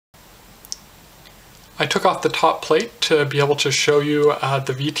I took off the top plate to be able to show you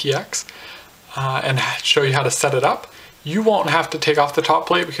the VTX and show you how to set it up. You won't have to take off the top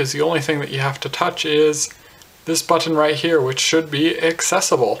plate because the only thing that you have to touch is this button right here, which should be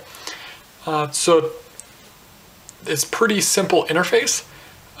accessible. So it's pretty simple interface.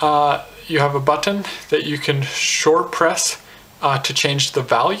 You have a button that you can short press to change the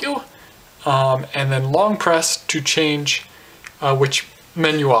value, and then long press to change which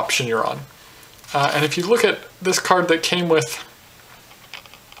menu option you're on. And if you look at this card that came with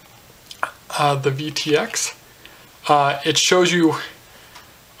the VTX, it shows you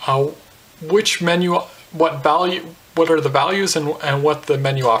which menu, what are the values and what the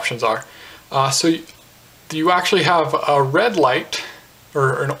menu options are. So you actually have a red light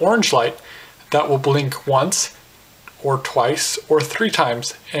or an orange light that will blink once or twice or 3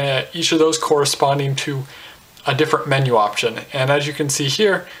 times, each of those corresponding to a different menu option. And as you can see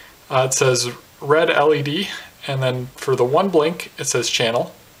here, it says red LED, and then for the 1 blink it says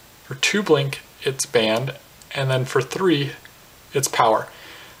channel, for 2 blink it's band, and then for 3 it's power.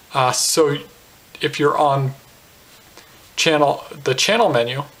 So if you're on the channel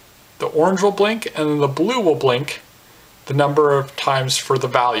menu, the orange will blink and then the blue will blink the number of times for the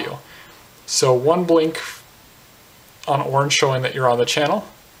value. So 1 blink on orange showing that you're on the channel,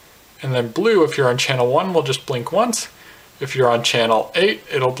 and then blue if you're on channel 1 will just blink once. If you're on channel 8,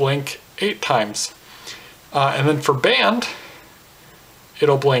 it'll blink 8 times. And then for band,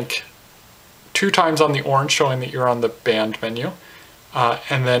 it'll blink 2 times on the orange showing that you're on the band menu,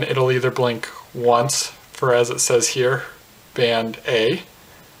 and then it'll either blink once for, as it says here, band A,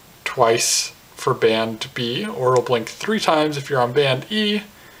 twice for band B, or it'll blink 3 times if you're on band E,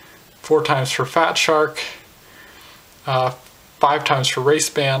 4 times for Fat Shark, 5 times for race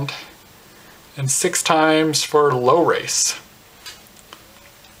band, and 6 times for low race.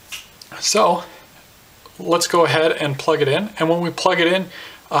 So let's go ahead and plug it in, and when we plug it in,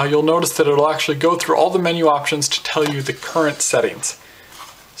 you'll notice that it'll actually go through all the menu options to tell you the current settings.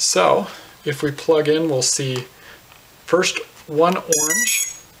 So if we plug in, we'll see first 1 orange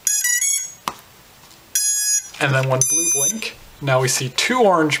and then 1 blue blink. Now we see 2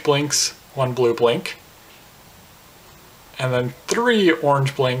 orange blinks, 1 blue blink, and then 3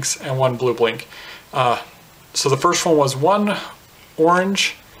 orange blinks and 1 blue blink. So the first one was 1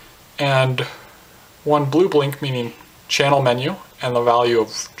 orange and 1 blue blink, meaning channel menu, and the value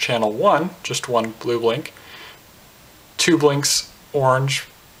of channel 1, just 1 blue blink. 2 blinks orange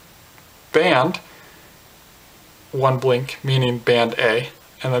band, 1 blink meaning band A,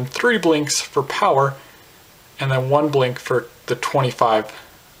 and then 3 blinks for power, and then 1 blink for the 25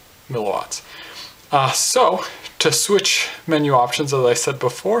 milliwatts. So to switch menu options, as I said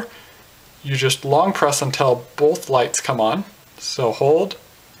before, you just long press until both lights come on. So hold,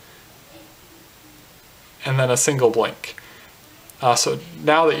 and then a single blink. So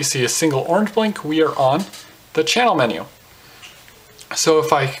now that you see a single orange blink, we are on the channel menu. So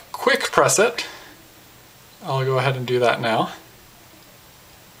if I quick press it, I'll go ahead and do that now.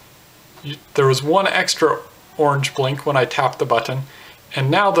 There was 1 extra orange blink when I tapped the button, and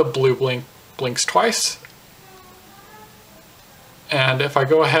now the blue blink blinks twice. And if I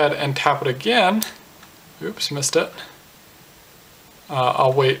go ahead and tap it again, oops, missed it.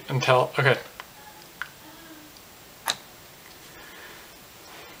 I'll wait until, okay.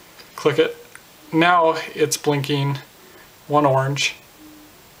 Click it. Now it's blinking 1 orange,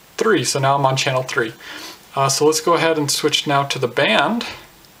 3, so now I'm on channel 3. So let's go ahead and switch now to the band.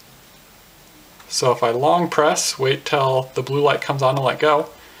 So if I long press, wait till the blue light comes on and let go,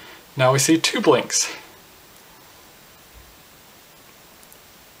 now we see 2 blinks.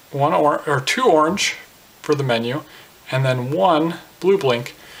 2 orange for the menu, and then 1 blue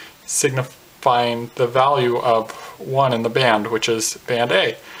blink signifying the value of 1 in the band, which is band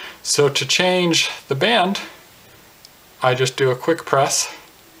A. So to change the band, I just do a quick press,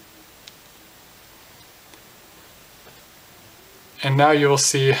 and now you will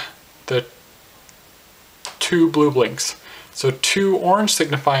see the 2 blue blinks. So 2 orange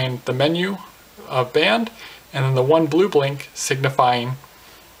signifying the menu of band, and then the 1 blue blink signifying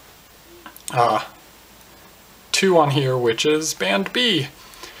 2 on here, which is band B.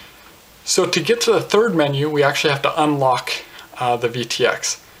 So to get to the 3rd menu, we actually have to unlock the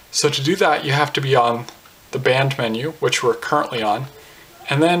VTX. So to do that, you have to be on the band menu, which we're currently on,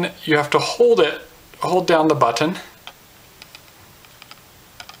 and then you have to hold down the button.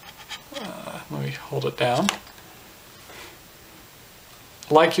 Let me hold it down.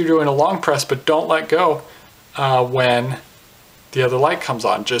 Like you're doing a long press, but don't let go when the other light comes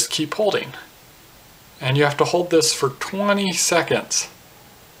on. Just keep holding. And you have to hold this for 20 seconds.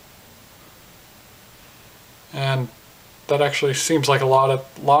 And that actually seems like a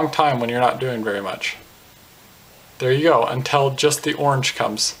long time when you're not doing very much. There you go, until just the orange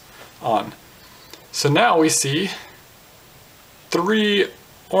comes on. So now we see 3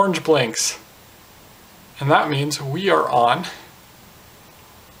 orange blinks. And that means we are on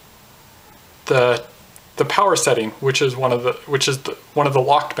the power setting, which is one of the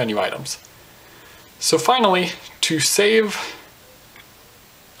locked menu items. So finally, to save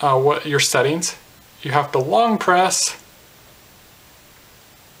your settings, you have to long press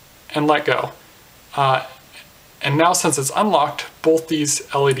and let go. And now since it's unlocked, both these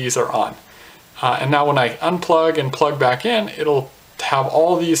LEDs are on. And now when I unplug and plug back in, it'll have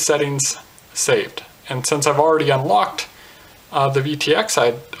all these settings saved. And since I've already unlocked the VTX,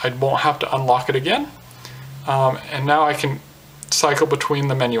 I won't have to unlock it again. And now I can cycle between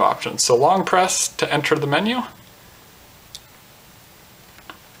the menu options. So long press to enter the menu.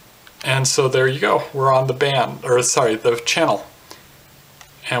 And so there you go, we're on the channel.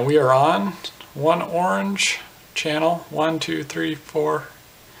 And we are on one orange channel, 1, 2, 3, 4,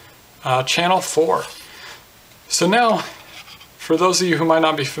 channel 4. So now, for those of you who might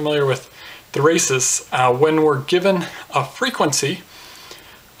not be familiar with the races, when we're given a frequency,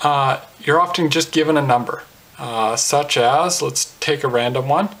 you're often just given a number, such as, let's take a random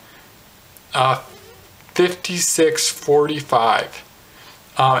one, 5645.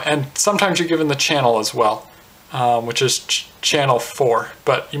 And sometimes you're given the channel as well, which is channel 4,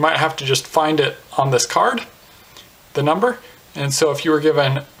 but you might have to just find it on this card, the number. And so if you were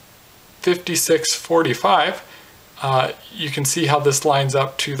given 5645, you can see how this lines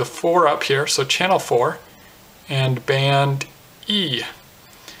up to the 4 up here, so channel 4, and band E.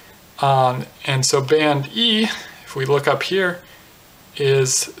 And so band E, if we look up here,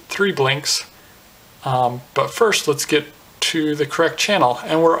 is 3 blinks. But first, let's get to the correct channel,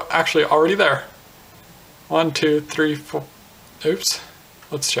 and we're actually already there. 1, 2, 3, 4. Oops,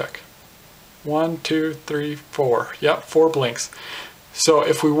 let's check. 1, 2, 3, 4. Yep, 4 blinks. So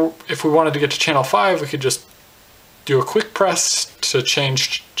if we wanted to get to channel 5, we could just do a quick press to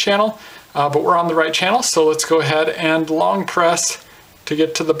change channel, but we're on the right channel, so let's go ahead and long press to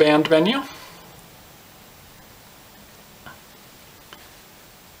get to the band menu.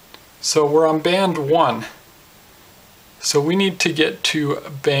 So we're on band 1. So we need to get to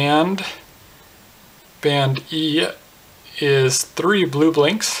band E is 3 blue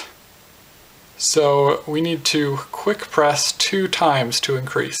blinks. So we need to quick press 2 times to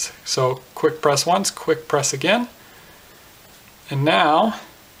increase. So quick press once, quick press again. And now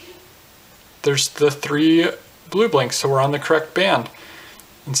there's the 3 blue blinks, so we're on the correct band.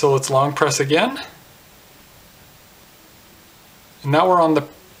 And so let's long press again. And now we're on the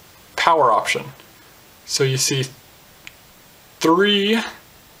power option. So you see 3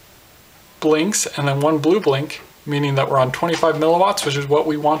 blinks and then 1 blue blink, meaning that we're on 25 milliwatts, which is what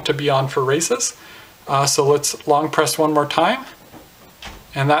we want to be on for races. So let's long press one more time,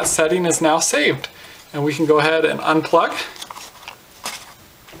 and that setting is now saved. And we can go ahead and unplug.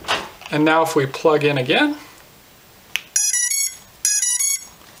 And now if we plug in again,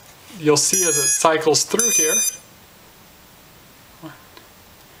 you'll see as it cycles through here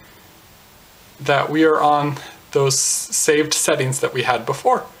that we are on those saved settings that we had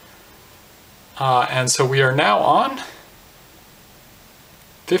before. And so we are now on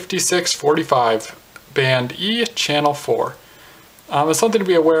 5645, band E, channel 4. It's something to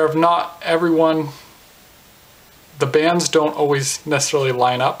be aware of. Not everyone, the bands don't always necessarily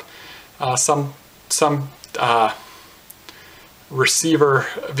line up. Some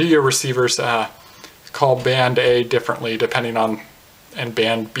video receivers call band A differently depending on, and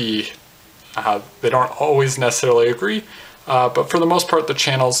band B. They don't always necessarily agree, but for the most part the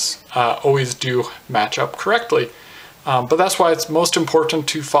channels always do match up correctly. But that's why it's most important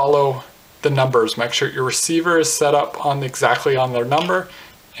to follow the numbers. Make sure your receiver is set up on exactly on their number,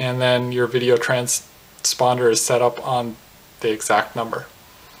 and then your video transponder is set up on the exact number.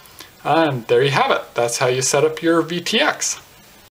 And there you have it. That's how you set up your VTX.